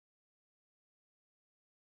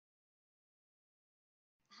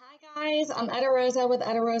Guys, I'm Etta Rosa with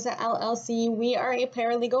Etta Rosa LLC. We are a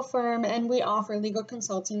paralegal firm and we offer legal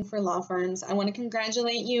consulting for law firms. I want to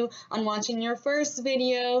congratulate you on watching your first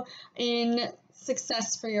video in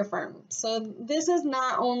success for your firm. So this is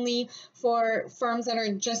not only for firms that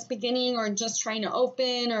are just beginning or just trying to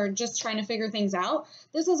open or just trying to figure things out.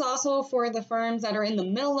 This is also for the firms that are in the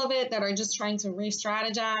middle of it, that are just trying to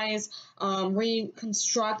re-strategize,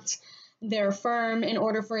 reconstruct their firm in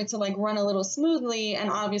order for it to run a little smoothly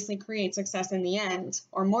and obviously create success in the end,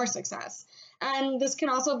 or more success. And this can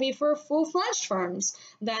also be for full-fledged firms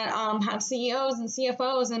that have CEOs and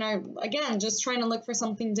CFOs and are, again, just trying to look for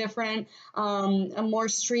something different, a more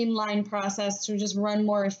streamlined process to just run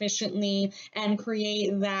more efficiently and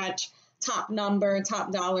create that top number,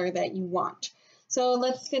 top dollar that you want. So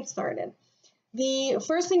let's get started. The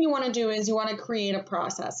first thing you want to do is you want to create a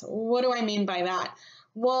process. What do I mean by that?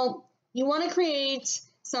 Well, you want to create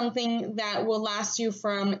something that will last you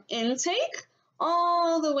from intake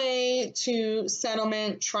all the way to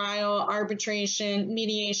settlement, trial, arbitration,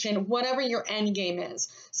 mediation, whatever your end game is.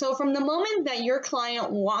 So from the moment that your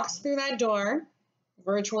client walks through that door,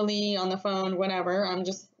 virtually, on the phone, whatever, I'm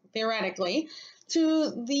just theoretically,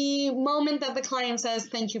 to the moment that the client says,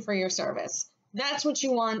 "Thank you for your service." That's what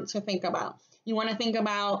you want to think about. You want to think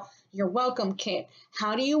about your welcome kit.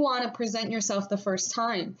 How do you want to present yourself the first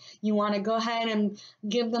time? You want to go ahead and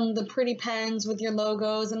give them the pretty pens with your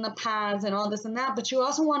logos and the pads and all this and that, but you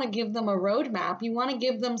also want to give them a roadmap. You want to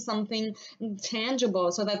give them something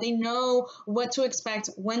tangible so that they know what to expect,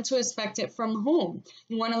 when to expect it, from whom.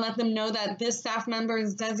 You want to let them know that this staff member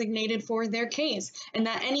is designated for their case and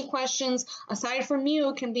that any questions aside from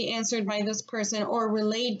you can be answered by this person or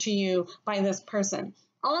relayed to you by this person.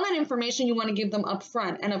 All that information you want to give them up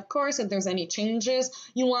front. And of course, if there's any changes,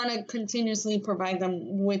 you want to continuously provide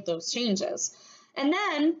them with those changes. And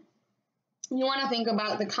then you want to think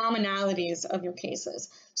about the commonalities of your cases.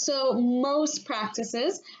 So most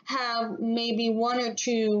practices have maybe one or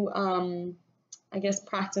two,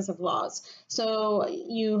 practice of laws. So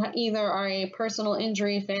you either are a personal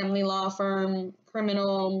injury, family law firm,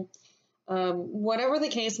 criminal, whatever the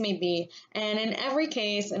case may be. And in every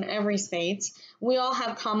case, in every state, we all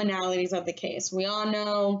have commonalities of the case. We all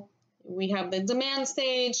know we have the demand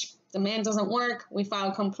stage, demand doesn't work, we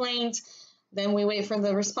file a complaint, then we wait for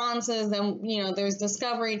the responses, then, there's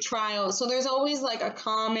discovery, trial. So there's always a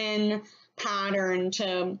common pattern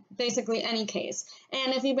to basically any case.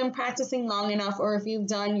 And if you've been practicing long enough, or if you've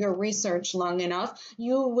done your research long enough,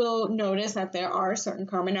 you will notice that there are certain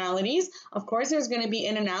commonalities. Of course, there's going to be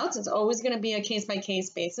in and outs. It's always going to be a case-by-case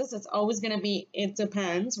basis. It's always going to be, it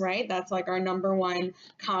depends, right? That's our number one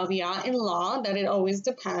caveat in law, that it always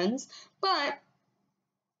depends. But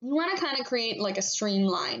you want to kind of create a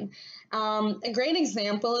streamline. A great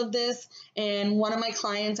example of this, and one of my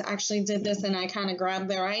clients actually did this and I kind of grabbed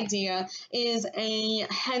their idea, is a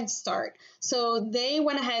Head Start. So they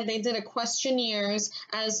went ahead, they did a questionnaires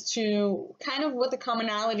as to kind of what the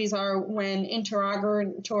commonalities are when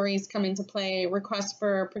interrogatories come into play, requests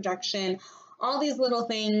for production, all these little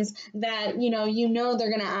things that you know they're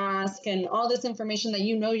going to ask, and all this information that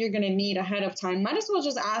you're going to need ahead of time. Might as well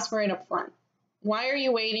just ask for it up front. Why are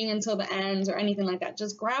you waiting until the end or anything like that?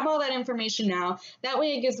 Just grab all that information now. That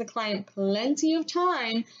way it gives the client plenty of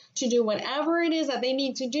time to do whatever it is that they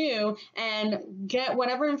need to do and get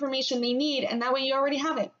whatever information they need. And that way you already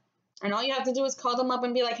have it. And all you have to do is call them up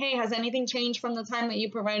and be like, "Hey, has anything changed from the time that you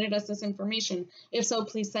provided us this information? If so,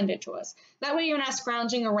 please send it to us." That way you're not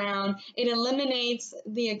scrounging around. It eliminates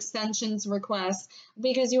the extensions request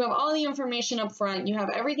because you have all the information up front. You have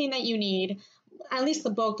everything that you need, at least the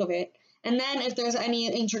bulk of it. And then if there's any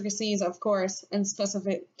intricacies, of course, and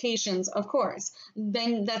specifications, of course,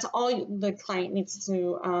 then that's all the client needs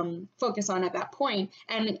to focus on at that point,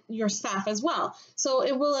 and your staff as well. So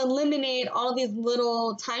it will eliminate all these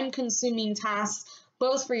little time-consuming tasks,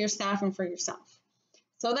 both for your staff and for yourself.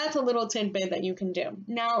 So that's a little tidbit that you can do.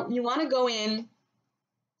 Now, you want to go in,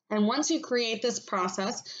 and once you create this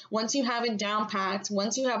process, once you have it down packed,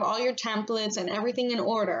 once you have all your templates and everything in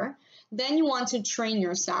order, then you want to train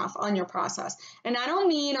your staff on your process. And I don't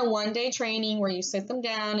mean a one-day training where you sit them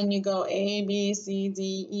down and you go A, B, C,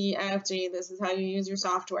 D, E, F, G, this is how you use your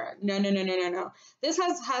software. No. This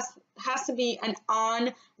has to be an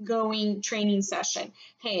ongoing training session.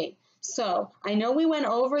 Hey, so I know we went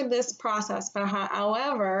over this process, but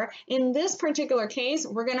however, in this particular case,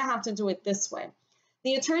 we're going to have to do it this way.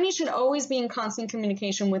 The attorney should always be in constant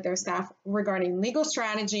communication with their staff regarding legal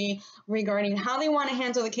strategy, regarding how they want to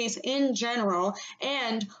handle the case in general,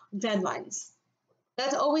 and deadlines.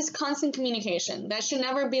 That's always constant communication. That should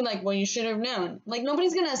never be like, well, you should have known. Like,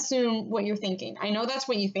 nobody's going to assume what you're thinking. I know that's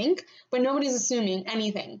what you think, but nobody's assuming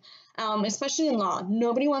anything, especially in law.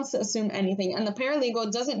 Nobody wants to assume anything. And the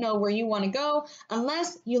paralegal doesn't know where you want to go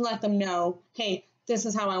unless you let them know, hey, this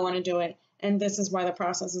is how I want to do it, and this is why the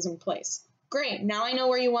process is in place. Great. Now I know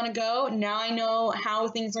where you want to go. Now I know how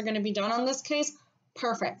things are going to be done on this case.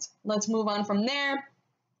 Perfect. Let's move on from there.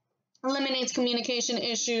 Eliminates communication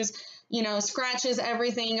issues, scratches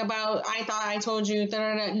everything about, I thought I told you,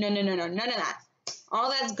 no, none of that. All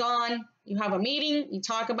that's gone. You have a meeting, you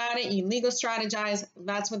talk about it, you legal strategize.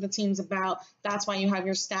 That's what the team's about. That's why you have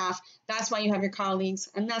your staff. That's why you have your colleagues.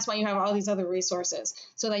 And that's why you have all these other resources,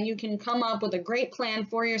 so that you can come up with a great plan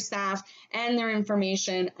for your staff and their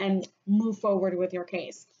information and move forward with your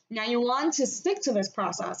case. Now, you want to stick to this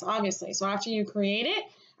process, obviously. So after you create it,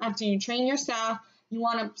 after you train your staff, you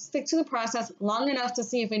want to stick to the process long enough to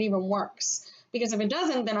see if it even works. Because if it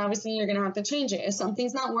doesn't, then obviously you're going to have to change it. If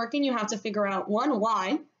something's not working, you have to figure out, one,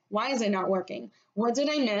 why? Why is it not working? What did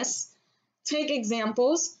I miss? Take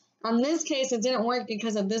examples. On this case, it didn't work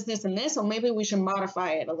because of this, this, and this, so maybe we should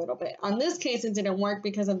modify it a little bit. On this case, it didn't work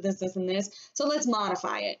because of this, this, and this, so let's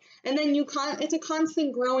modify it. And then it's a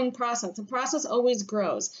constant growing process. The process always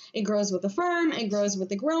grows. It grows with the firm. It grows with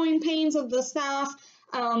the growing pains of the staff.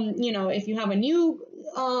 If you have a new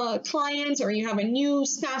client or you have a new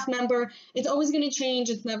staff member, it's always going to change.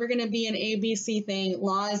 It's never going to be an ABC thing.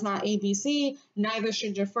 Law is not ABC. Neither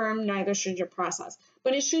should your firm, neither should your process.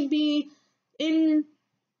 But it should be your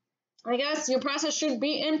process should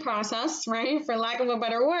be in process, right? For lack of a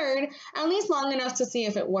better word, at least long enough to see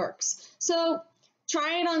if it works. So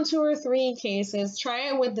try it on 2 or 3 cases. Try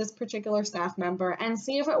it with this particular staff member and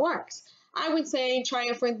see if it works. I would say try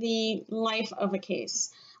it for the life of a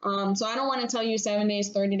case. So I don't want to tell you 7 days,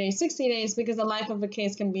 30 days, 60 days, because the life of a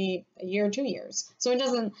case can be a year, 2 years. So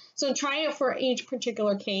try it for each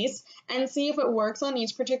particular case and see if it works on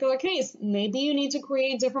each particular case. Maybe you need to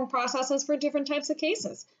create different processes for different types of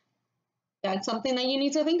cases. That's something that you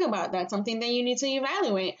need to think about. That's something that you need to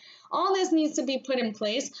evaluate. All this needs to be put in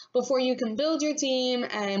place before you can build your team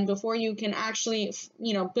and before you can actually,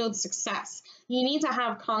 build success. You need to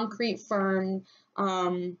have concrete, firm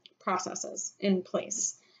processes in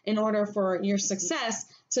place in order for your success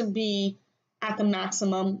to be at the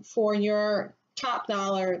maximum, for your top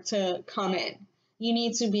dollar to come in. You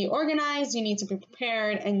need to be organized, you need to be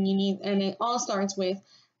prepared, and it all starts with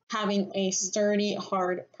having a sturdy,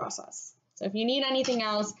 hard process. So if you need anything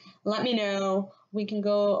else, let me know. We can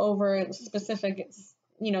go over specific,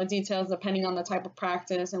 details depending on the type of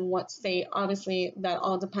practice and what state. Obviously, that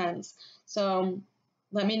all depends. So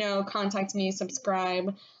let me know, contact me,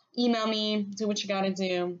 subscribe, email me, do what you got to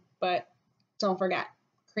do. But don't forget,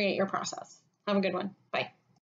 create your process. Have a good one.